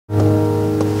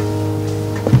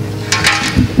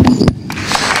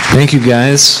Thank you,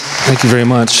 guys. Thank you very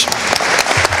much.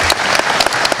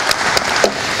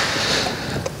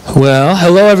 Well,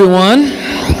 hello, everyone.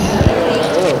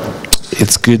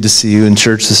 It's good to see you in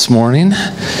church this morning.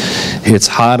 It's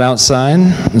hot outside.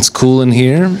 It's cool in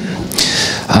here.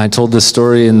 I told this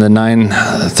story in the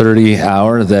 9:30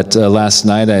 hour that last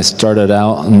night I started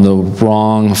out on the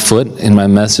wrong foot in my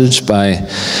message by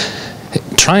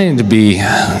trying to be,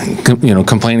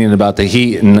 complaining about the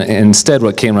heat, and instead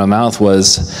what came to my mouth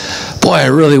was, boy, I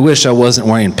really wish I wasn't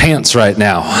wearing pants right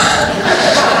now.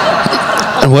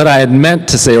 And what I had meant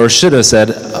to say, or should have said,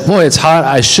 boy, it's hot,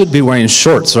 I should be wearing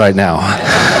shorts right now.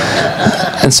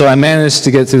 And so I managed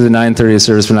to get through the 9:30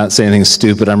 service without saying anything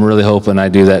stupid. I'm really hoping I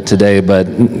do that today, but,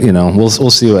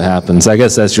 we'll see what happens. I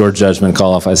guess that's your judgment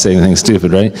call if I say anything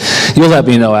stupid, right? You'll let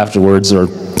me know afterwards or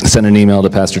send an email to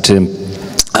Pastor Tim.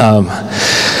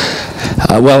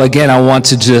 Well, again, I want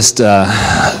to just,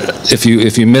 if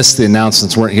you missed the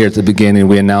announcements, weren't here at the beginning,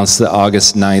 we announced that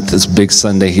August 9th, this big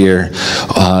Sunday here,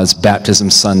 it's Baptism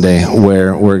Sunday,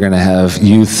 where we're going to have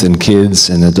youth and kids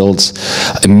and adults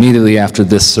immediately after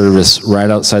this service, right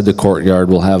outside the courtyard.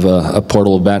 We'll have a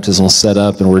portal of baptism set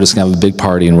up, and we're just going to have a big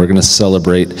party, and we're going to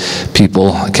celebrate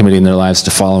people committing their lives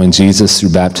to following Jesus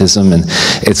through baptism, and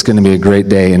it's going to be a great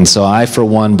day. And so I, for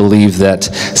one, believe that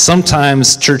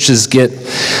sometimes churches get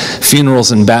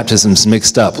funerals and baptisms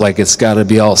mixed up, like it's got to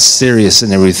be all serious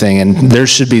and everything, and there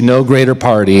should be no greater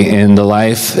party in the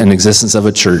life and existence of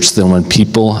a church than when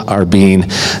people are being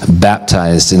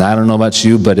baptized. And I don't know about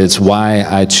you, but it's why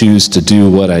I choose to do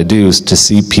what I do, is to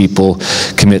see people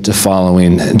commit to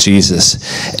following Jesus.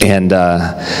 And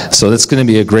so that's going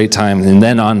to be a great time. And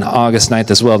then on August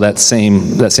 9th as well, that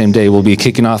same day, we'll be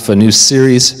kicking off a new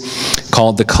series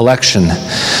called The Collection,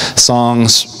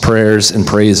 Songs, Prayers, and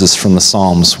Praises from the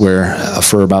Psalms, where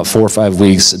for about 4 or 5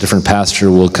 weeks, a different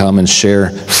pastor will come and share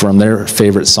from their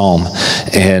favorite psalm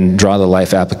and draw the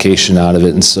life application out of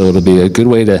it. And so it'll be a good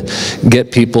way to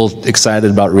get people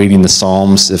excited about reading the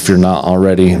Psalms if you're not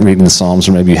already reading the Psalms,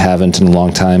 or maybe you haven't in a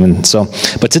long time. And so,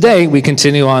 but today we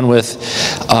continue on with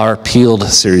our Peeled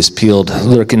series, Peeled,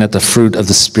 looking at the fruit of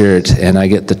the Spirit, and I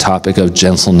get the topic of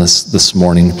gentleness this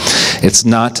morning. It's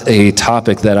not a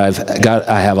topic that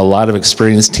I have a lot of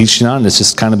experience teaching on. It's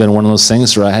just kind of been one of those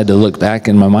things where I had to look back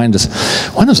in my mind as,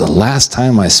 when was the last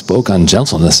time I spoke on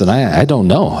gentleness? And I don't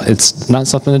know. It's not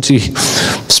something that you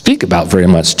speak about very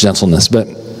much, gentleness. But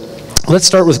let's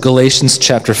start with Galatians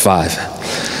chapter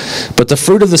 5. But the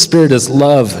fruit of the Spirit is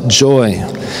love, joy,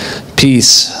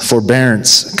 peace,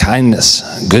 forbearance,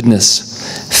 kindness,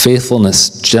 goodness, faithfulness,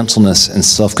 gentleness, and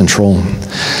self-control.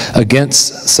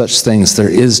 Against such things there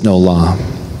is no law.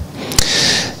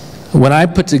 When I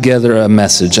put together a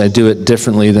message, I do it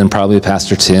differently than probably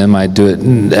Pastor Tim.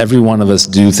 Every one of us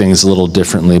do things a little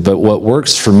differently, but what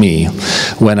works for me,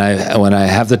 when I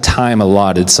have the time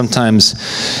allotted, sometimes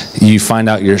you find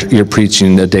out you're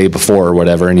preaching a day before or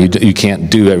whatever, and you can't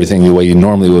do everything the way you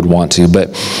normally would want to.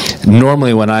 But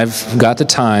normally when I've got the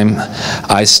time,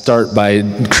 I start by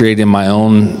creating my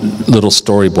own little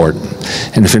storyboard.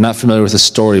 And if you're not familiar with a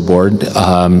storyboard,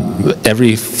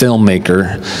 every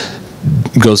filmmaker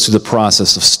goes through the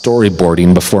process of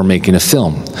storyboarding before making a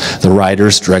film. The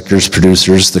writers, directors,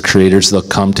 producers, the creators, they'll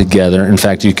come together. In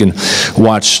fact, you can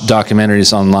watch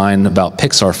documentaries online about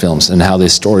Pixar films and how they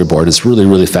storyboard. It's really,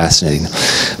 really fascinating.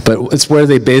 But it's where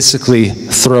they basically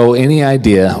throw any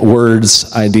idea,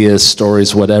 words, ideas,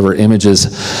 stories, whatever, images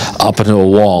up into a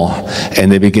wall,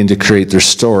 and they begin to create their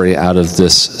story out of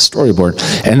this storyboard.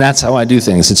 And that's how I do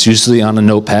things. It's usually on a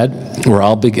notepad where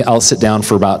I'll sit down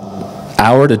for about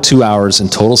hour to 2 hours in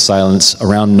total silence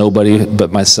around nobody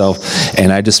but myself,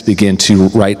 and I just begin to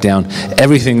write down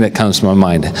everything that comes to my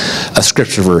mind. A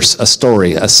scripture verse, a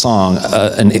story, a song,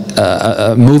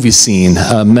 a movie scene,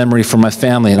 a memory from my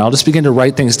family, and I'll just begin to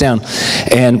write things down.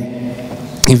 And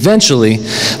eventually,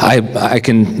 I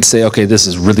can say, okay, this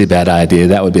is a really bad idea.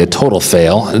 That would be a total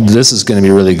fail. This is going to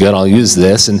be really good. I'll use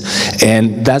this.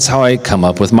 And that's how I come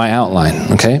up with my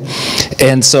outline, okay?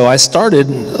 And so I started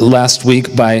last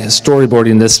week by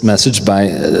storyboarding this message by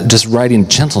just writing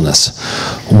gentleness.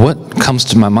 What comes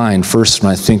to my mind first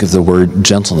when I think of the word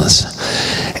gentleness?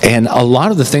 And a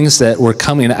lot of the things that were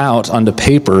coming out onto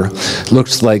paper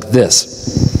looked like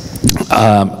this.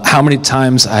 how many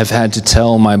times I've had to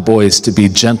tell my boys to be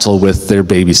gentle with their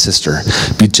baby sister.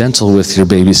 Be gentle with your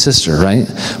baby sister, right?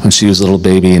 When she was a little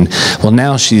baby. And well,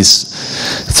 now she's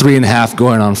 3.5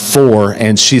 going on 4,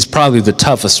 and she's probably the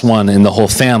toughest one in the whole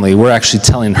family. We're actually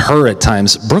telling her at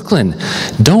times, Brooklyn,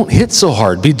 don't hit so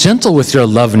hard. Be gentle with your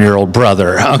 11-year-old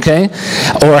brother, okay?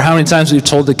 Or how many times we've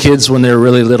told the kids when they're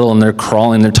really little and they're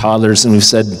crawling, they're toddlers, and we've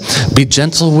said, be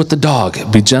gentle with the dog.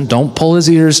 Don't pull his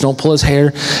ears, don't pull his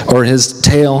hair or his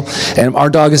tail. And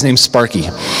our dog is named Sparky.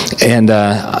 And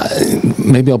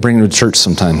maybe I'll bring him to church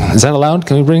sometime. Is that allowed?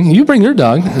 Can we bring? You bring your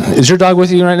dog. Is your dog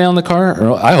with you right now in the car?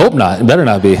 Or, I hope not. It better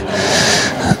not be.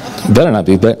 Better not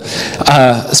be, but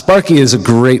Sparky is a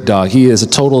great dog. He is a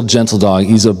total gentle dog.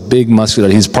 He's a big muscular.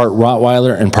 He's part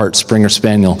Rottweiler and part Springer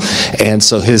Spaniel. And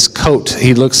so his coat,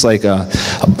 he looks like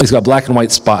he's got black and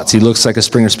white spots. He looks like a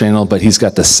Springer Spaniel, but he's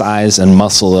got the size and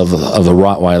muscle of a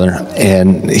Rottweiler.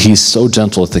 And he's so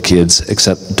gentle with the kids,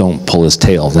 except don't pull his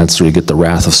tail. That's where you get the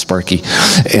wrath of Sparky.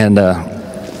 And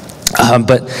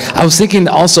but I was thinking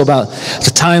also about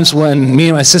the times when me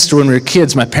and my sister, when we were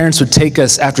kids, my parents would take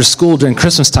us after school during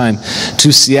Christmas time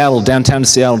to Seattle, downtown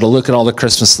Seattle, to look at all the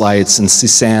Christmas lights and see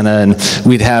Santa. And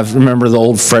we'd have, remember the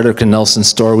old Frederick and Nelson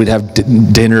store, we'd have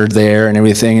dinner there and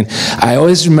everything. And I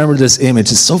always remember this image.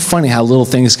 It's so funny how little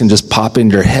things can just pop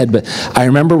into your head. But I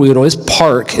remember we would always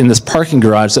park in this parking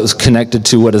garage that was connected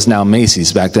to what is now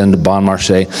Macy's, back then to Bon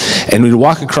Marché. And we'd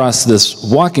walk across this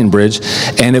walking bridge,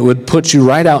 and it would put you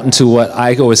right out into what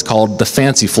I always called the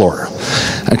fancy floor.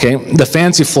 Okay, the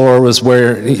fancy floor was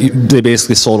where they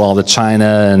basically sold all the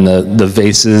china and the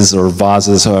vases or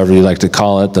vases, however you like to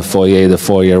call it, the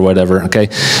foyer, whatever. Okay,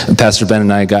 Pastor Ben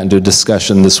and I got into a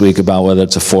discussion this week about whether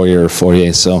it's a foyer or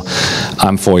foyer. So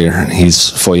I'm foyer, he's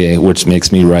foyer, which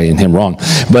makes me right and him wrong.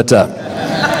 But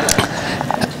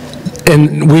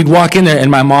and we'd walk in there,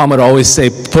 and my mom would always say,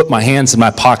 put my hands in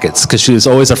my pockets, because she was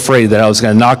always afraid that I was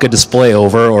going to knock a display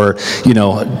over or,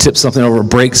 tip something over or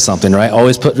break something, right?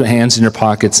 Always put your hands in your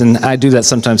pockets. And I do that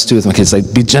sometimes, too, with my kids.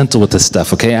 Like, be gentle with this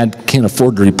stuff, okay? I can't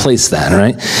afford to replace that,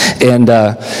 right? And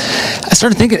I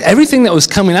started thinking everything that was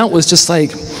coming out was just,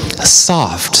 like,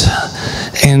 soft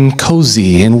and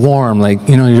cozy and warm. Like,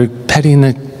 you're petting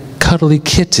a cuddly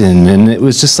kitten, and it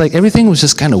was just like everything was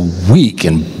just kind of weak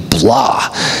and blah.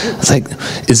 It's like,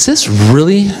 is this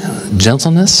really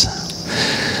gentleness?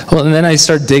 Well, and then I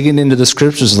start digging into the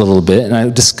scriptures a little bit, and I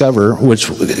discover, which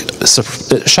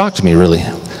it shocked me really.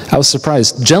 I was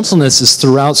surprised. Gentleness is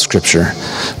throughout Scripture.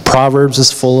 Proverbs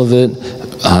is full of it.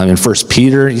 In 1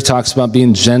 Peter, he talks about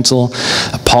being gentle.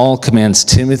 Paul commands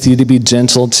Timothy to be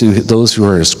gentle to those who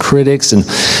are his critics.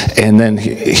 And then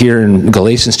here in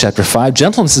Galatians chapter 5,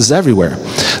 gentleness is everywhere.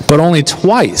 But only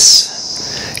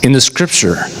twice in the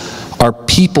Scripture are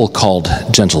people called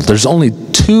gentle. There's only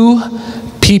 2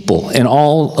 people in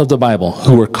all of the Bible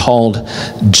who are called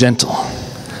gentle.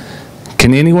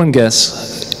 Can anyone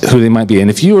guess who they might be? And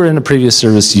if you were in a previous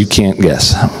service, you can't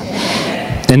guess.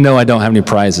 And no, I don't have any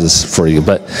prizes for you,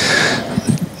 but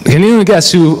can anyone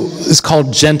guess who is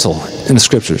called gentle in the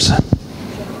Scriptures?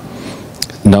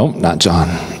 No, not John.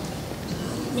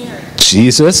 Mary.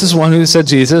 Jesus is one who said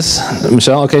Jesus.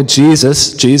 Michelle, okay,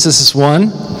 Jesus. Jesus is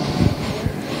one.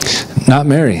 Not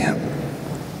Mary.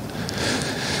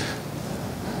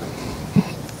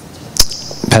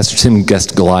 Pastor Tim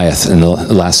guessed Goliath in the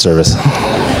last service.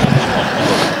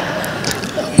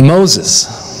 Moses,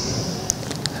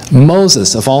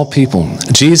 of all people.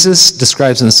 Jesus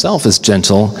describes himself as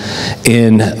gentle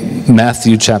in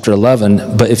Matthew chapter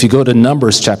 11, but if you go to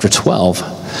Numbers chapter 12,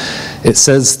 it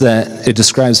says that it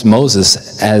describes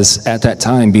Moses as, at that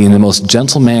time, being the most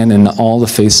gentle man in all the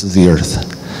face of the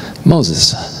earth.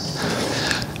 Moses.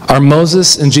 Are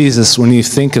Moses and Jesus, when you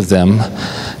think of them,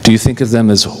 do you think of them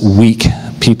as weak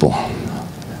people?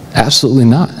 Absolutely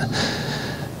not.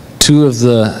 2 of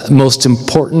the most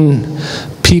important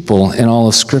people in all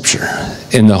of Scripture,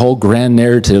 in the whole grand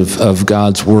narrative of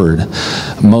God's Word,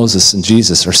 Moses and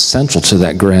Jesus are central to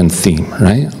that grand theme,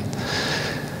 right?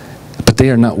 But they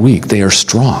are not weak, they are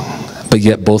strong, but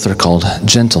yet both are called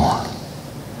gentle.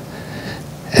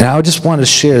 And I just want to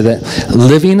share that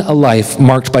living a life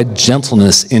marked by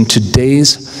gentleness in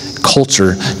today's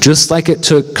culture, just like it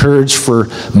took courage for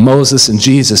Moses and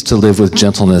Jesus to live with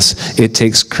gentleness, it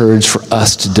takes courage for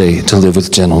us today to live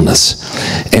with gentleness.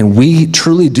 And we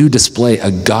truly do display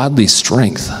a godly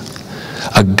strength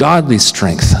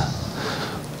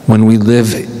when we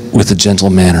live with a gentle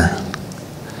manner.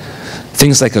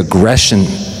 Things like aggression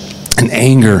and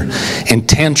anger and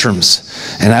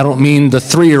tantrums. And I don't mean the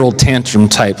 3-year-old tantrum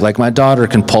type like my daughter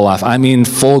can pull off. I mean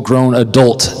full-grown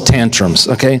adult tantrums,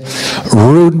 okay?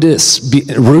 Rudeness,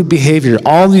 rude behavior,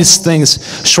 all these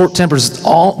things, short tempers,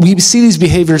 we see these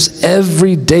behaviors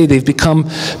every day. They've become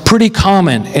pretty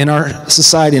common in our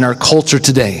society, in our culture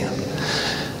today.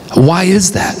 Why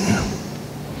is that?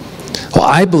 Well,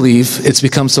 I believe it's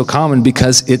become so common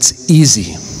because it's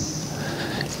easy.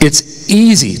 It's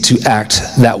easy to act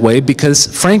that way because,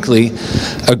 frankly,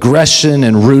 aggression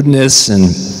and rudeness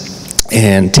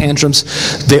and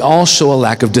tantrums, they all show a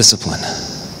lack of discipline.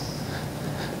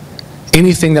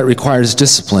 Anything that requires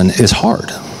discipline is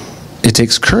hard. It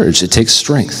takes courage. It takes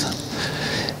strength.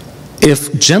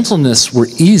 If gentleness were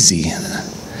easy,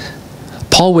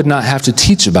 Paul would not have to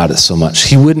teach about it so much.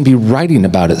 He wouldn't be writing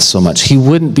about it so much. He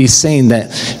wouldn't be saying that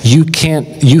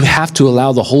you have to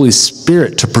allow the Holy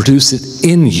Spirit to produce it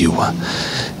in you.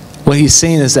 What he's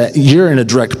saying is that you're in a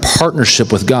direct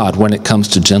partnership with God when it comes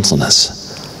to gentleness,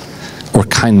 or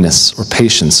kindness, or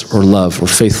patience, or love, or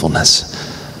faithfulness.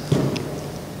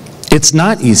 It's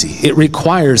not easy. It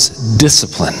requires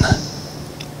discipline.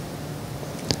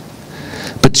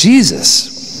 But Jesus,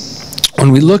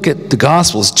 when we look at the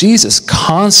Gospels, Jesus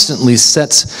constantly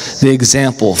sets the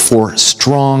example for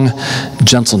strong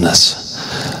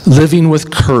gentleness, living with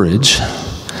courage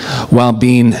while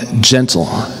being gentle,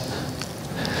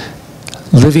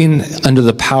 living under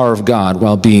the power of God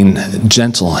while being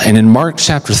gentle. And in Mark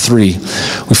chapter 3,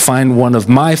 we find one of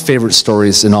my favorite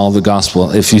stories in all the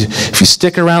Gospel. If you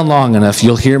stick around long enough,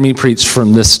 you'll hear me preach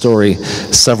from this story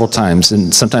several times,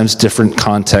 and sometimes different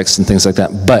contexts and things like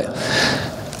that. But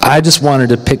I just wanted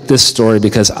to pick this story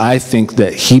because I think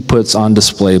that he puts on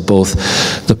display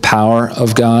both the power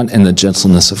of God and the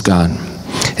gentleness of God.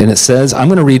 And it says, I'm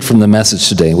going to read from the Message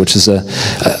today, which is a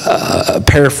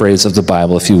paraphrase of the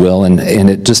Bible, if you will, and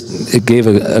it gave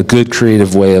a good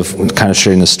creative way of kind of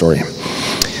sharing the story.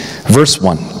 Verse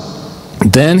 1.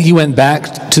 Then he went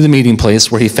back to the meeting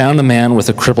place where he found a man with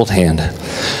a crippled hand.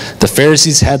 The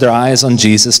Pharisees had their eyes on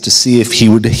Jesus to see if he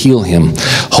would heal him,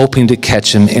 hoping to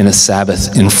catch him in a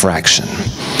Sabbath infraction.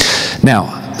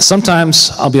 Now, sometimes,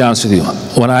 I'll be honest with you,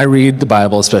 when I read the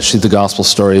Bible, especially the gospel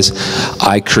stories,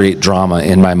 I create drama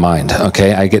in my mind,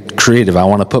 okay? I get creative. I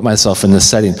want to put myself in this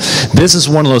setting. This is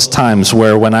one of those times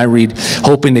where when I read,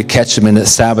 hoping to catch him in a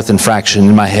Sabbath infraction,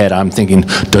 in my head, I'm thinking,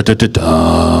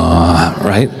 da-da-da-da,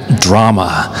 right?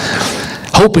 Drama.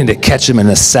 Hoping to catch him in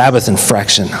a Sabbath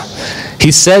infraction.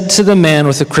 He said to the man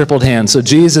with the crippled hand, so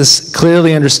Jesus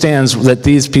clearly understands that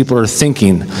these people are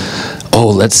thinking,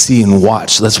 oh, let's see and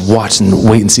watch. Let's watch and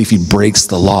wait and see if he breaks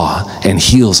the law and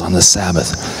heals on the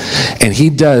Sabbath. And he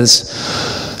does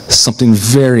something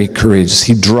very courageous.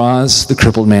 He draws the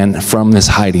crippled man from this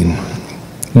hiding.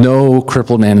 No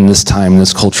crippled man in this time, in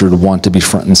this culture, would want to be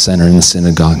front and center in the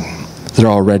synagogue. They're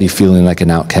already feeling like an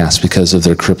outcast because of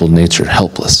their crippled nature,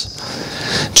 helpless.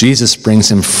 Jesus brings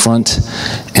him front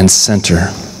and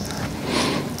center.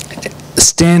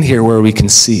 Stand here where we can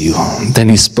see you. Then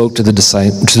he spoke to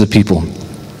the people.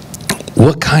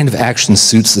 What kind of action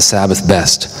suits the Sabbath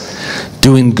best?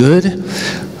 Doing good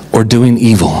or doing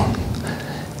evil?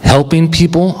 Helping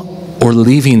people or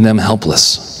leaving them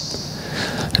helpless?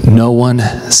 No one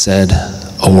said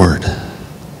a word.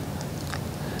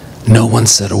 No one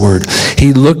said a word.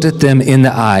 He looked at them in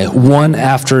the eye, one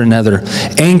after another,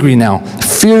 angry now,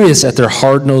 furious at their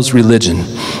hard-nosed religion.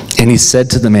 And he said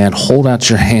to the man, hold out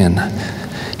your hand.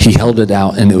 He held it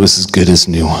out, and it was as good as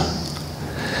new.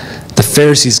 The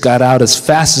Pharisees got out as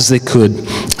fast as they could,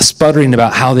 sputtering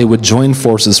about how they would join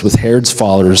forces with Herod's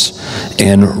followers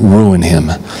and ruin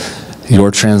him.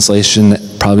 Your translation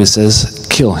probably says,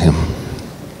 kill him.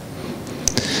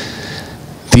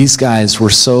 These guys were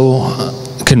so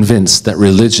convinced that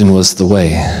religion was the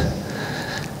way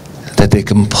that they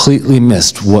completely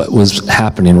missed what was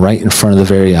happening right in front of the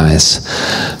very eyes.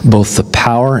 Both the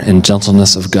power and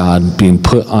gentleness of God being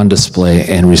put on display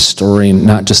and restoring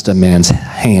not just a man's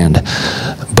hand,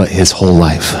 but his whole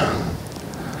life.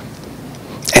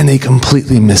 And they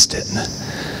completely missed it.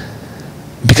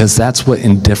 Because that's what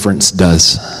indifference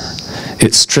does.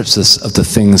 It strips us of the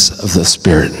things of the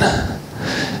Spirit.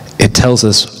 It tells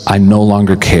us, I no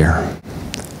longer care.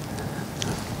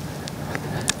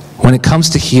 When it comes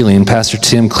to healing, Pastor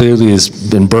Tim clearly has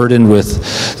been burdened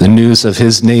with the news of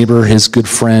his neighbor, his good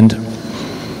friend,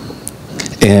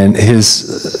 and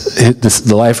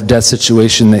the life or death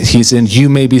situation that he's in. You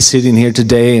may be sitting here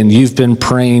today and you've been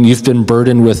praying, you've been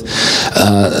burdened with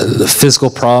the physical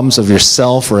problems of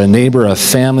yourself or a neighbor, a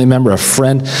family member, a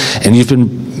friend, and you've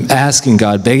been asking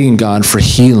God, begging God for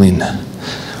healing.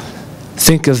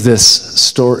 Think of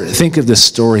this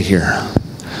story here.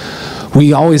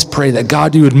 We always pray that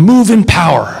God, you would move in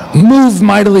power, move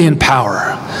mightily in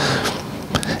power.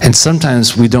 And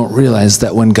sometimes we don't realize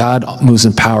that when God moves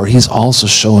in power, he's also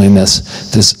showing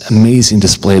us this amazing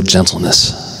display of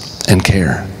gentleness and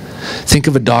care. Think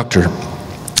of a doctor.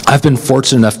 I've been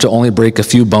fortunate enough to only break a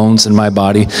few bones in my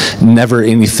body, never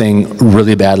anything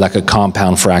really bad like a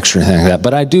compound fracture or anything like that.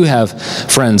 But I do have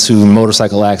friends who, in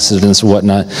motorcycle accidents and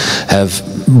whatnot, have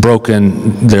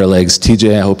broken their legs.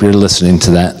 TJ, I hope you're listening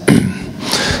to that.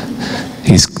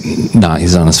 He's not.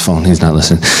 He's on his phone. He's not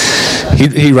listening.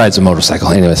 He rides a motorcycle.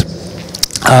 Anyways.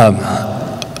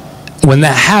 When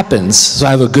that happens, so I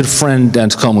have a good friend down in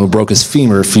Tacoma who broke his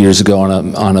femur a few years ago on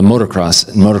a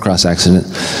motocross accident.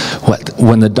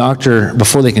 When the doctor,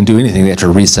 before they can do anything, they have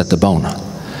to reset the bone.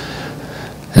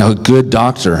 Now, a good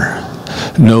doctor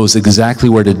knows exactly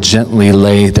where to gently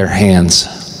lay their hands,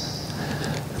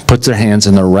 puts their hands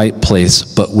in the right place,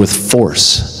 but with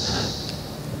force,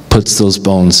 puts those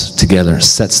bones together,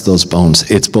 sets those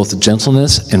bones. It's both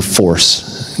gentleness and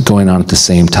force going on at the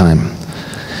same time.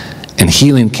 And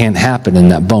healing can't happen in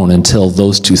that bone until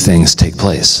those two things take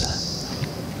place.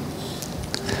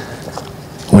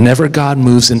 Whenever God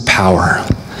moves in power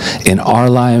in our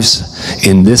lives,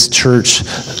 in this church,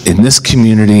 in this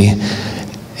community,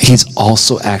 he's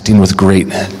also acting with great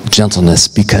gentleness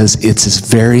because it's his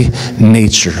very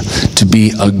nature to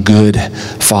be a good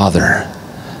father.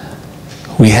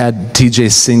 We had TJ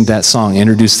sing that song,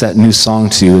 introduce that new song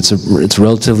to you. It's a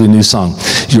relatively new song.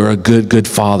 You're a good, good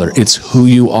father. It's who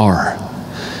you are.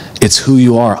 It's who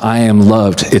you are. I am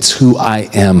loved. It's who I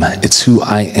am. It's who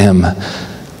I am.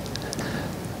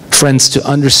 Friends, to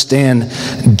understand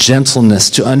gentleness,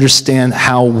 to understand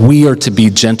how we are to be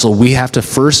gentle, we have to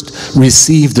first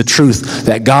receive the truth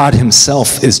that God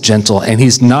himself is gentle, and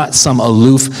he's not some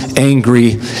aloof,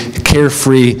 angry,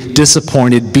 carefree,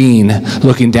 disappointed being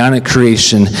looking down at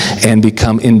creation and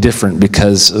become indifferent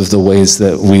because of the ways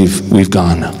that we've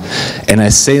gone. And I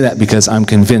say that because I'm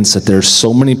convinced that there's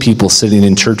so many people sitting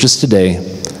in churches today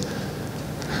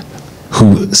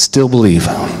who still believe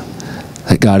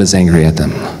that God is angry at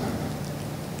them.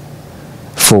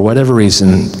 For whatever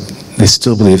reason, they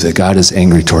still believe that God is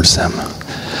angry towards them.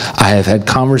 I have had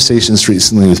conversations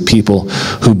recently with people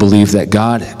who believe that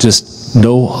God just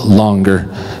no longer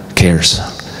cares.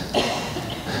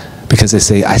 Because they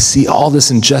say, I see all this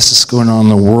injustice going on in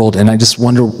the world, and I just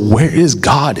wonder, where is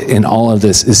God in all of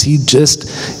this? Is he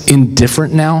just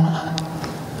indifferent now?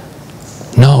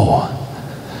 No.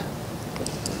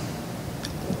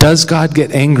 Does God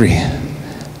get angry?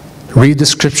 Read the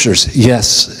scriptures.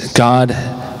 Yes, God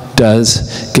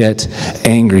does get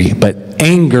angry, but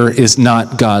anger is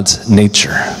not God's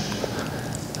nature.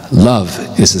 Love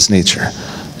is his nature.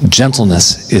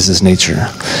 Gentleness is his nature.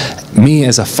 Me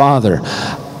as a father,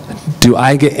 do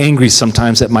I get angry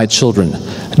sometimes at my children?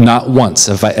 Not once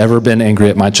have I ever been angry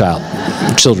at my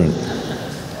children.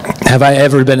 Have I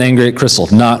ever been angry at Crystal?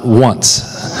 Not once.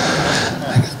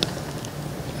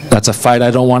 That's a fight I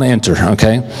don't want to enter,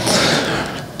 okay?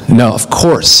 No, of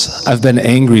course, I've been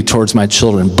angry towards my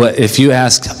children, but if you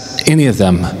ask any of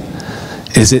them,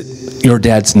 is it your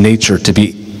dad's nature to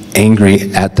be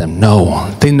angry at them? No,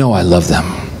 they know I love them.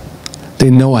 They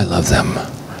know I love them.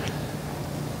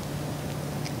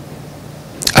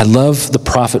 I love the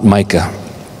prophet Micah.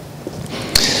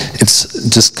 It's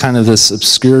just kind of this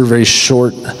obscure, very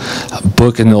short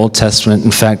book in the Old Testament. In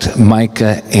fact,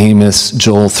 Micah, Amos,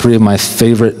 Joel, three of my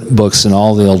favorite books in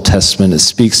all the Old Testament. It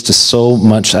speaks to so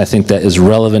much, I think, that is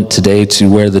relevant today to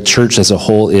where the church as a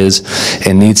whole is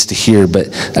and needs to hear,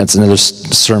 but that's another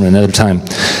sermon, another time.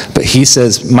 But he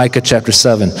says, Micah chapter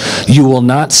 7, you will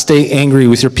not stay angry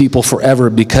with your people forever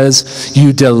because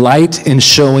you delight in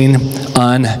showing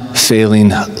unfailing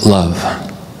love.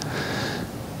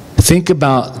 Think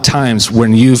about times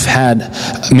when you've had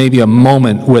maybe a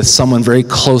moment with someone very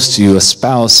close to you, a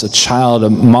spouse, a child, a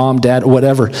mom, dad,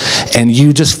 whatever, and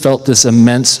you just felt this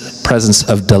immense presence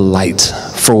of delight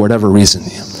for whatever reason.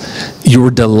 You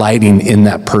were delighting in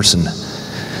that person.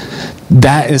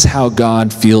 That is how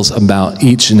God feels about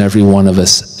each and every one of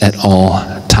us at all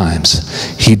times.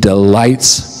 He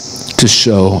delights to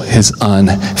show his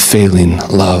unfailing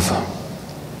love.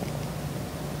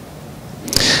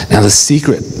 Now, the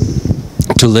secret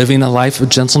to living a life of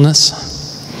gentleness,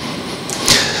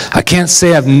 I can't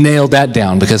say I've nailed that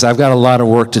down because I've got a lot of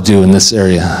work to do in this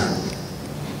area.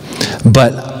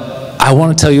 But I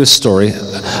want to tell you a story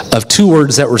of two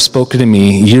words that were spoken to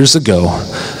me years ago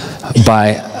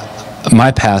by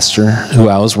my pastor, who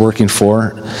I was working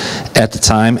for at the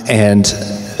time, and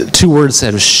two words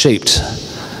that have shaped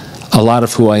a lot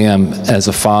of who I am as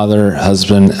a father,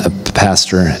 husband, a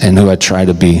pastor, and who I try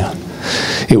to be.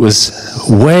 It was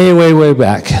way, way, way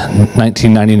back,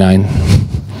 1999.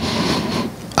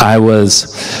 I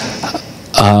was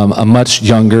a much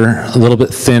younger, a little bit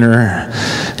thinner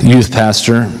youth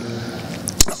pastor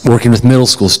working with middle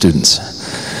school students.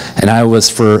 And I was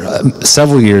for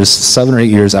several years, 7 or 8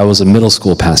 years, I was a middle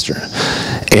school pastor.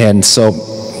 And so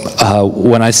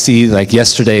when I see, like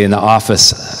yesterday in the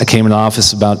office, I came in the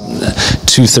office about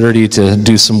 2:30 to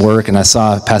do some work, and I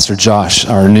saw Pastor Josh,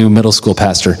 our new middle school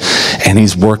pastor, and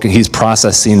he's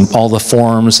processing all the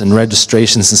forms and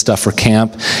registrations and stuff for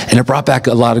camp, and it brought back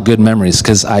a lot of good memories,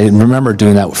 because I remember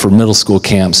doing that for middle school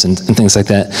camps and things like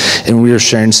that, and we were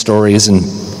sharing stories, and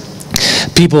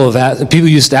people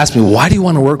used to ask me, why do you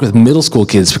want to work with middle school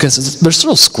kids? Because they're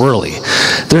so squirrely.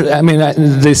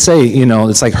 They say,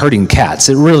 it's like herding cats.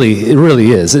 It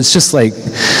really is. It's just like,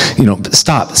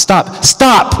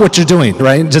 stop what you're doing,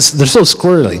 right? They're so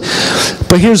squirrely.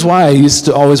 But here's why I used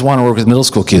to always want to work with middle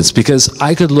school kids, because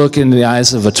I could look in the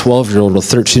eyes of a 12-year-old or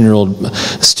 13-year-old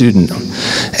student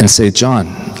and say, John,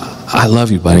 I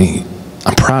love you, buddy.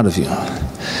 I'm proud of you.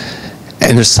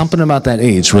 And there's something about that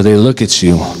age where they look at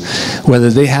you,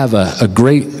 whether they have a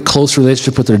great, close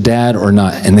relationship with their dad or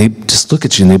not, and they just look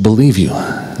at you and they believe you.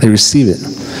 They receive it.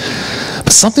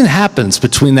 But something happens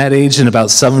between that age and about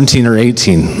 17 or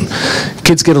 18.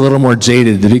 Kids get a little more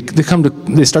jaded.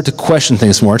 They start to question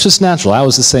things more. It's just natural. I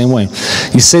was the same way.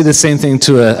 You say the same thing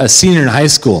to a senior in high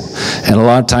school, and a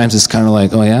lot of times it's kind of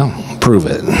like, oh yeah, prove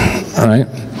it, all right?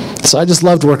 So I just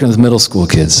loved working with middle school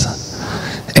kids.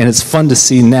 And it's fun to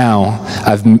see now.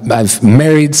 I've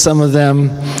married some of them,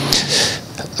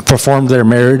 performed their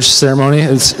Marriage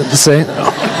ceremony, say.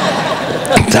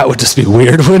 That would just be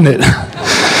weird, wouldn't it?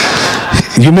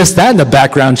 You missed that in the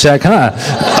background check, huh?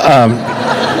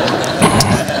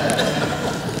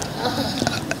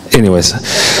 Anyways,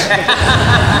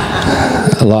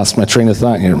 I lost my train of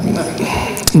thought here.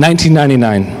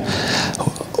 1999,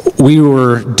 we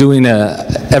were doing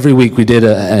every week we did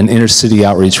an inner city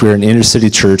outreach. We were an inner city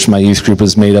church. My youth group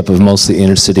was made up of mostly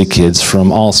inner city kids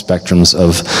from all spectrums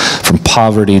from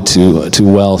poverty to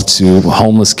wealth, to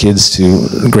homeless kids, to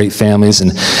great families.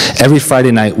 And every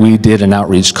Friday night we did an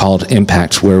outreach called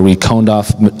Impact, where we coned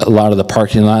off a lot of the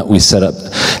parking lot. We set up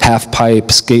half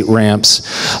pipe, skate ramps,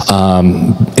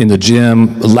 in the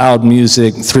gym, loud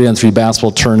music, 3-on-3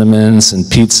 basketball tournaments, and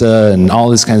pizza, and all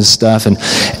this kinds of stuff. And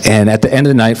at the end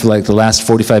of the night, for like the last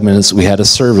 45 minutes, we had a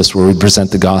service where we'd present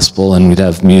the gospel, and we'd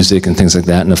have music and things like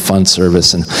that, and a fun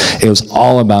service. And it was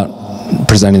all about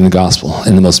presenting the gospel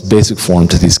in the most basic form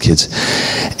to these kids.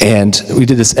 And we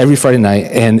did this every Friday night,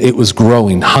 and it was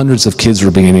growing. Hundreds of kids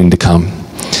were beginning to come.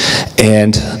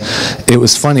 And it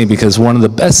was funny because one of the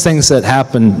best things that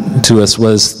happened to us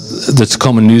was the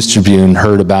Tacoma News Tribune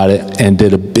heard about it and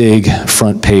did a big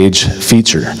front page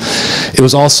feature. It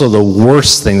was also the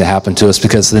worst thing that happened to us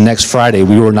because the next Friday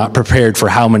we were not prepared for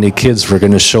how many kids were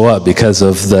going to show up because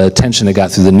of the attention that got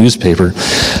through the newspaper.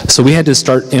 So we had to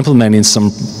start implementing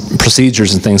some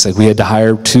procedures and things, like we had to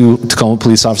hire 2 Tacoma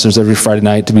police officers every Friday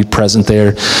night to be present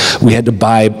there. We had to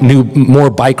buy more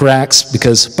bike racks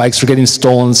because bikes were getting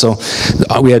stolen. So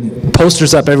we had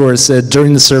posters up everywhere that said,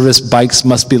 during the service, bikes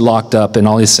must be locked up and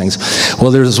all these things.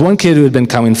 Well, there was one kid who had been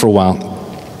coming for a while.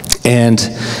 And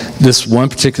this one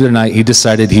particular night, he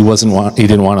decided he didn't want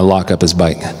to lock up his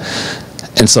bike.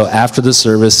 And so after the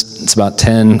service, it's about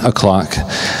 10 o'clock,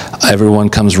 everyone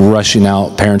comes rushing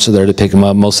out. Parents are there to pick him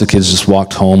up. Most of the kids just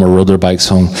walked home or rode their bikes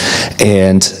home.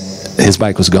 And his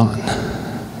bike was gone.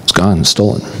 It was gone,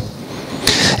 stolen.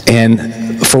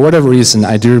 And for whatever reason,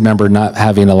 I do remember not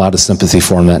having a lot of sympathy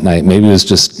for him that night. Maybe it was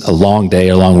just a long day,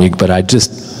 a long week, but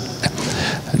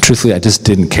truthfully, I just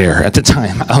didn't care at the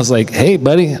time. I was like, hey,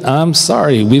 buddy, I'm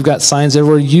sorry. We've got signs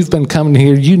everywhere. You've been coming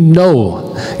here. You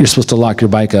know you're supposed to lock your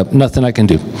bike up. Nothing I can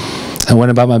do. I went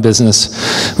about my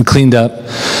business. We cleaned up.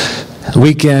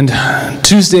 Weekend,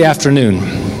 Tuesday afternoon,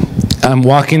 I'm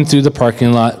walking through the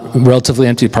parking lot, relatively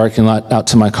empty parking lot, out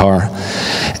to my car,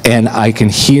 and I can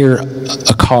hear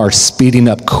a car speeding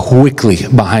up quickly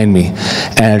behind me,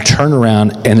 and I turn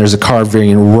around, and there's a car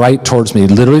veering right towards me,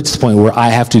 literally to the point where I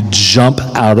have to jump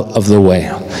out of the way.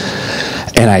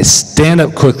 And I stand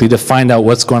up quickly to find out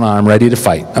what's going on. I'm ready to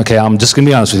fight. Okay, I'm just going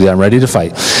to be honest with you. I'm ready to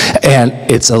fight. And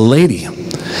it's a lady.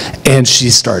 And she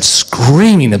starts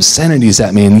screaming obscenities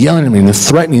at me and yelling at me and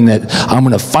threatening that I'm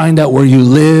going to find out where you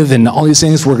live and all these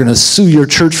things. We're going to sue your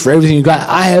church for everything you got.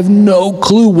 I have no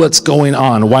clue what's going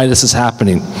on, why this is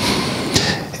happening.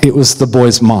 It was the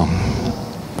boy's mom.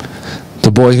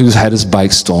 The boy who's had his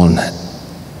bike stolen.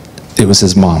 It was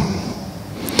his mom.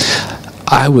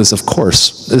 I was, of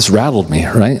course, this rattled me,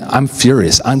 right? I'm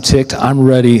furious. I'm ticked. I'm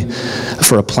ready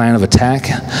for a plan of attack.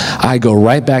 I go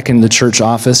right back into the church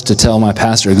office to tell my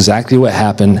pastor exactly what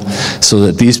happened so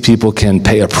that these people can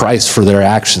pay a price for their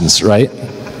actions, right?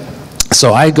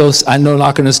 So I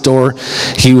knock on his door.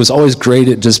 He was always great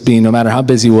at just being, no matter how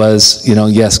busy he was,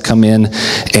 yes, come in,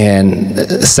 and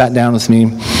sat down with me.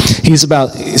 He's about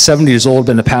 70 years old,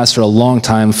 been a pastor a long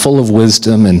time, full of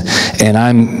wisdom, and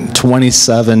I'm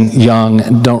 27, young,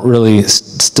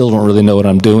 still don't really know what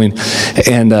I'm doing,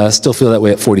 and still feel that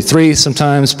way at 43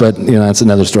 sometimes, but that's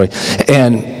another story.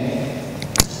 And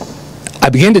I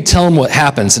began to tell him what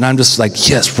happens, and I'm just like,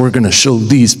 yes, we're going to show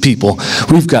these people.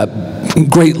 We've got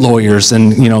great lawyers,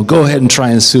 and, go ahead and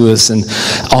try and sue us and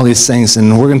all these things,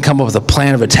 and we're going to come up with a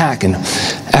plan of attack. And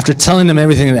after telling him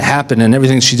everything that happened and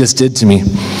everything she just did to me,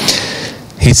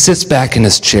 he sits back in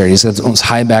his chair. He's got those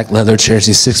high back leather chairs.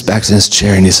 He sits back in his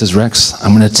chair, and he says, Rex,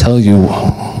 I'm going to tell you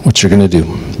what you're going to do.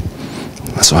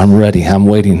 So I'm ready. I'm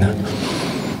waiting.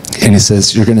 And he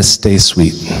says, you're going to stay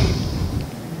sweet.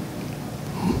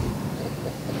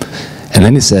 And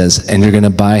then he says, and you're going to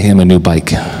buy him a new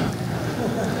bike.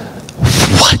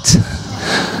 What?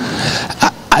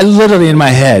 I literally, in my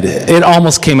head, it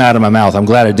almost came out of my mouth. I'm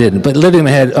glad it didn't. But literally in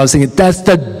my head, I was thinking, that's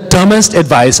the dumbest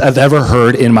advice I've ever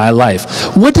heard in my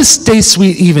life. What does stay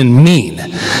sweet even mean?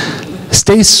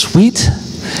 Stay sweet?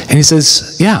 And he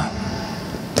says, yeah.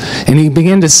 And he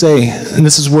began to say, and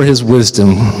this is where his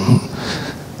wisdom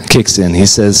kicks in. He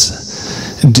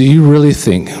says, do you really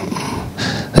think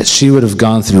that she would have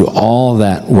gone through all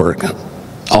that work,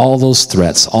 all those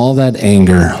threats, all that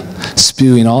anger,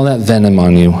 spewing all that venom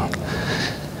on you,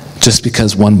 just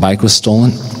because one bike was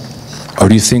stolen? Or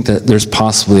do you think that there's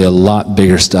possibly a lot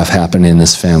bigger stuff happening in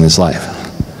this family's life?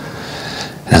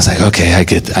 And I was like, okay, I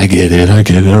get it,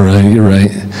 all right, you're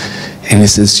right. And he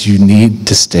says, you need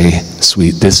to stay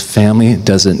sweet. This family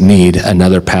doesn't need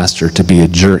another pastor to be a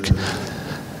jerk.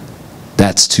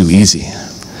 That's too easy.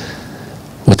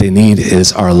 What they need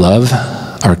is our love,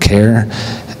 our care,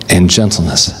 and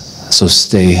gentleness. So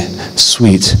stay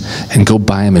sweet and go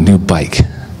buy him a new bike.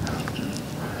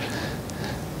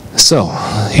 So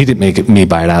he didn't make me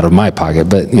buy it out of my pocket,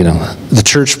 but the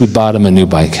church, we bought him a new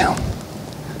bike.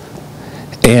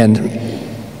 And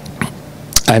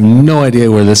I have no idea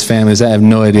where this family is at. I have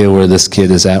no idea where this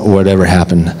kid is at, or whatever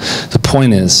happened. The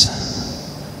point is,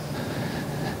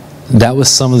 that was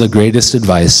some of the greatest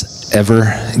advice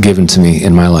ever given to me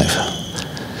in my life.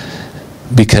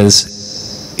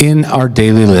 Because in our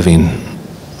daily living,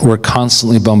 we're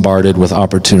constantly bombarded with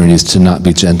opportunities to not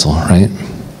be gentle, right?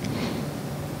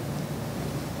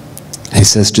 He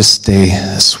says, just stay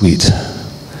sweet.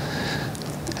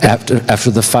 After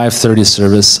the 5:30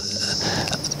 service,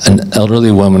 an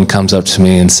elderly woman comes up to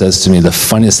me and says to me the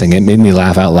funniest thing. It made me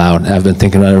laugh out loud. I've been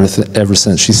thinking about it ever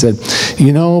since. She said,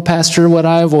 Pastor, what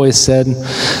I've always said,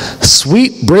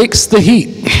 sweet breaks the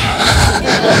heat.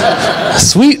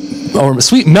 Sweet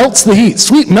melts the heat.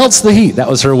 Sweet melts the heat. That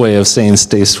was her way of saying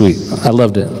stay sweet. I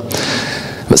loved it.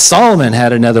 But Solomon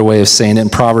had another way of saying it in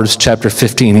Proverbs chapter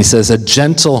 15. He says, a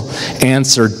gentle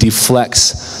answer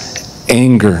deflects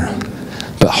anger,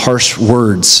 but harsh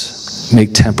words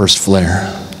make tempers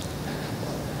flare.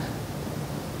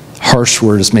 Harsh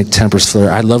words make tempers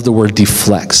flare. I love the word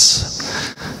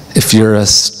deflects. If you're a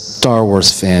Star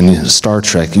Wars fan, Star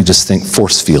Trek, you just think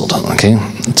force field, okay?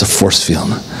 It's a force field.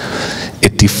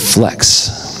 It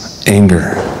deflects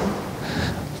anger.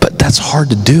 But that's hard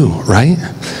to do, right?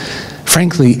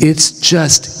 Frankly, it's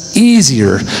just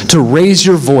easier to raise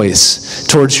your voice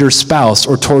towards your spouse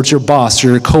or towards your boss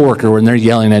or your coworker when they're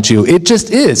yelling at you. It just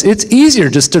is. It's easier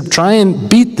just to try and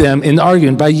beat them in the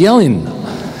argument by yelling.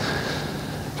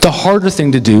 The harder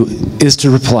thing to do is to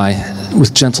reply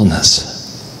with gentleness.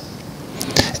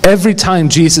 Every time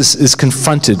Jesus is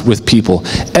confronted with people,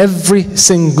 every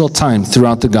single time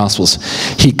throughout the Gospels,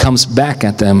 he comes back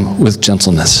at them with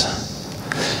gentleness.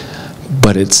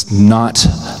 But it's not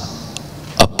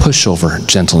a pushover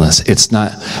gentleness. It's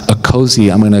not a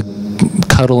cozy, I'm going to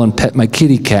cuddle and pet my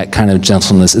kitty cat kind of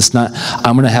gentleness. It's not,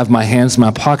 I'm going to have my hands in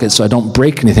my pocket so I don't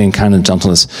break anything kind of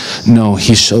gentleness. No,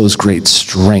 he shows great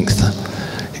strength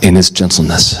in his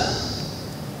gentleness.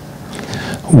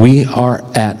 We are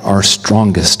at our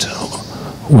strongest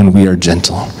when we are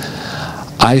gentle.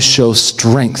 I show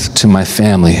strength to my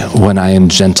family when I am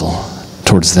gentle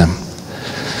towards them.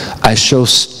 I show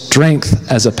strength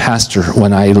as a pastor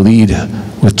when I lead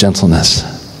with gentleness.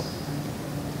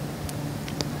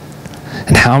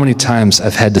 And how many times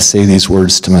I've had to say these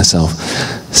words to myself,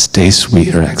 stay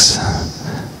sweet, Rex.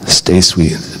 Stay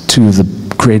sweet. Two of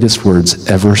the greatest words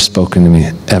ever spoken to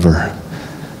me, ever.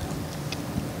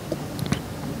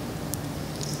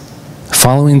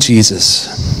 Following Jesus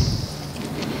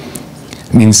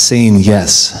means saying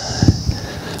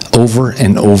yes over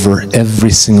and over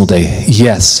every single day.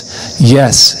 Yes,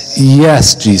 yes,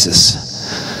 yes,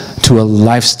 Jesus, to a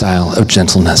lifestyle of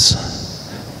gentleness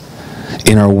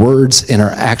in our words, in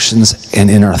our actions, and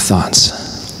in our thoughts.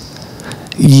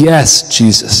 Yes,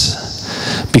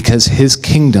 Jesus, because his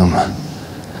kingdom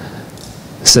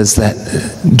says that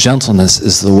gentleness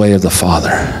is the way of the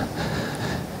Father.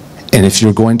 And if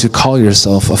you're going to call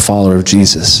yourself a follower of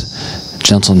Jesus,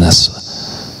 gentleness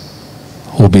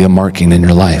will be a marking in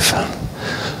your life.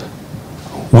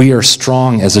 We are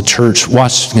strong as a church.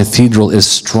 Washington Cathedral is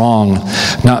strong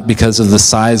not because of the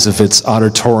size of its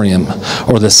auditorium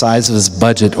or the size of its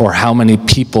budget or how many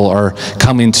people are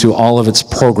coming to all of its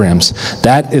programs.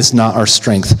 That is not our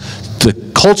strength. The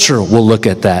culture will look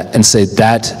at that and say,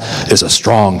 that is a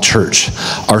strong church.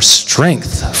 Our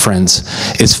strength, friends,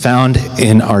 is found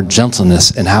in our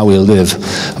gentleness and how we live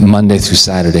Monday through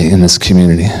Saturday in this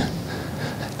community.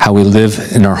 How we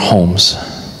live in our homes.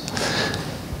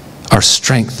 Our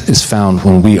strength is found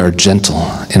when we are gentle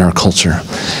in our culture.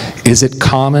 Is it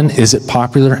common? Is it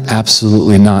popular?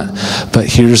 Absolutely not. But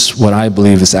here's what I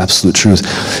believe is absolute truth.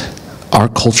 Our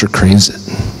culture craves it.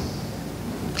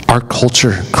 Our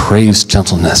culture craves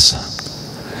gentleness.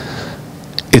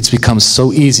 It's become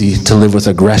so easy to live with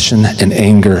aggression and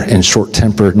anger and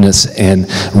short-temperedness and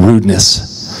rudeness.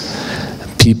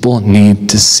 People need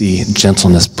to see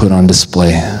gentleness put on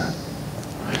display.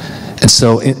 And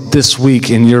so this week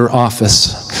in your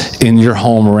office, in your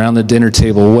home, around the dinner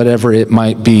table, whatever it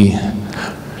might be,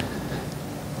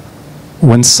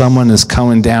 when someone is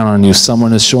coming down on you,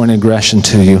 someone is showing aggression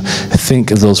to you,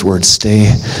 think of those words, stay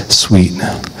sweet.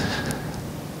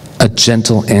 A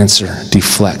gentle answer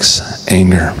deflects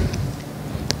anger.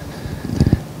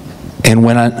 And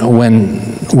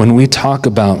when we talk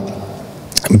about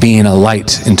being a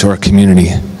light into our community,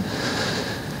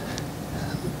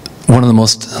 one of the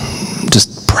most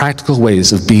just practical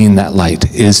ways of being that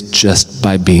light is just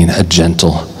by being a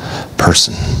gentle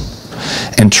person.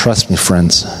 And trust me,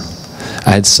 friends,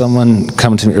 I had someone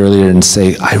come to me earlier and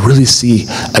say, I really see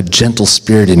a gentle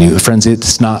spirit in you. Friends,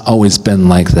 it's not always been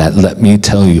like that. Let me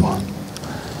tell you,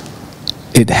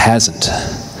 it hasn't.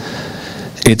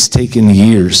 It's taken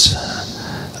years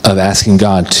of asking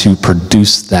God to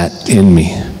produce that in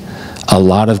me. A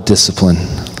lot of discipline.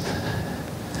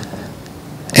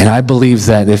 And I believe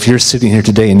that if you're sitting here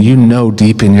today and you know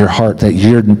deep in your heart that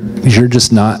you're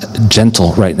just not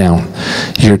gentle right now.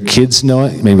 Your kids know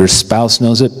it, maybe your spouse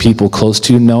knows it, people close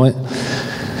to you know it.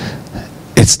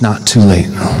 It's not too late.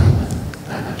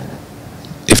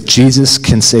 If Jesus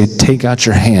can say, take out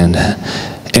your hand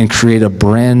and create a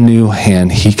brand new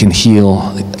hand, he can heal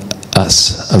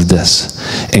us of this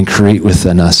and create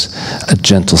within us a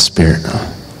gentle spirit.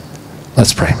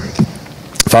 Let's pray.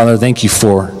 Father, thank you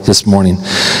for this morning.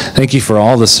 Thank you for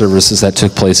all the services that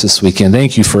took place this weekend.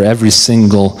 Thank you for every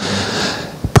single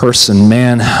person,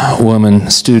 man, woman,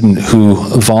 student who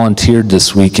volunteered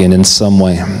this weekend in some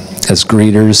way, as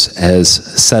greeters, as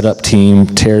setup team,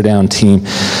 tear down team,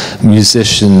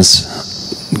 musicians,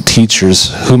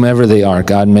 teachers, whomever they are.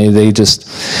 God, may they just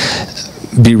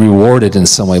be rewarded in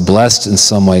some way, blessed in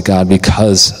some way, God,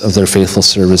 because of their faithful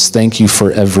service. Thank you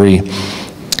for every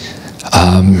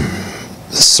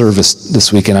service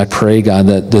this weekend. I pray, God,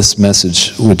 that this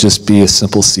message would just be a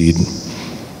simple seed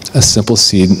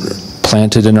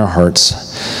planted in our hearts.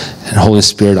 And Holy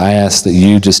Spirit, I ask that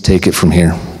you just take it from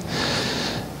here.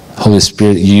 Holy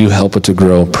Spirit, you help it to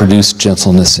grow. Produce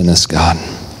gentleness in us, God.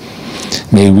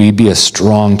 May we be a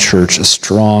strong church, a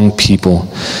strong people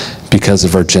because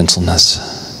of our gentleness.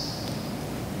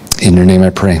 In your name I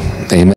pray. Amen.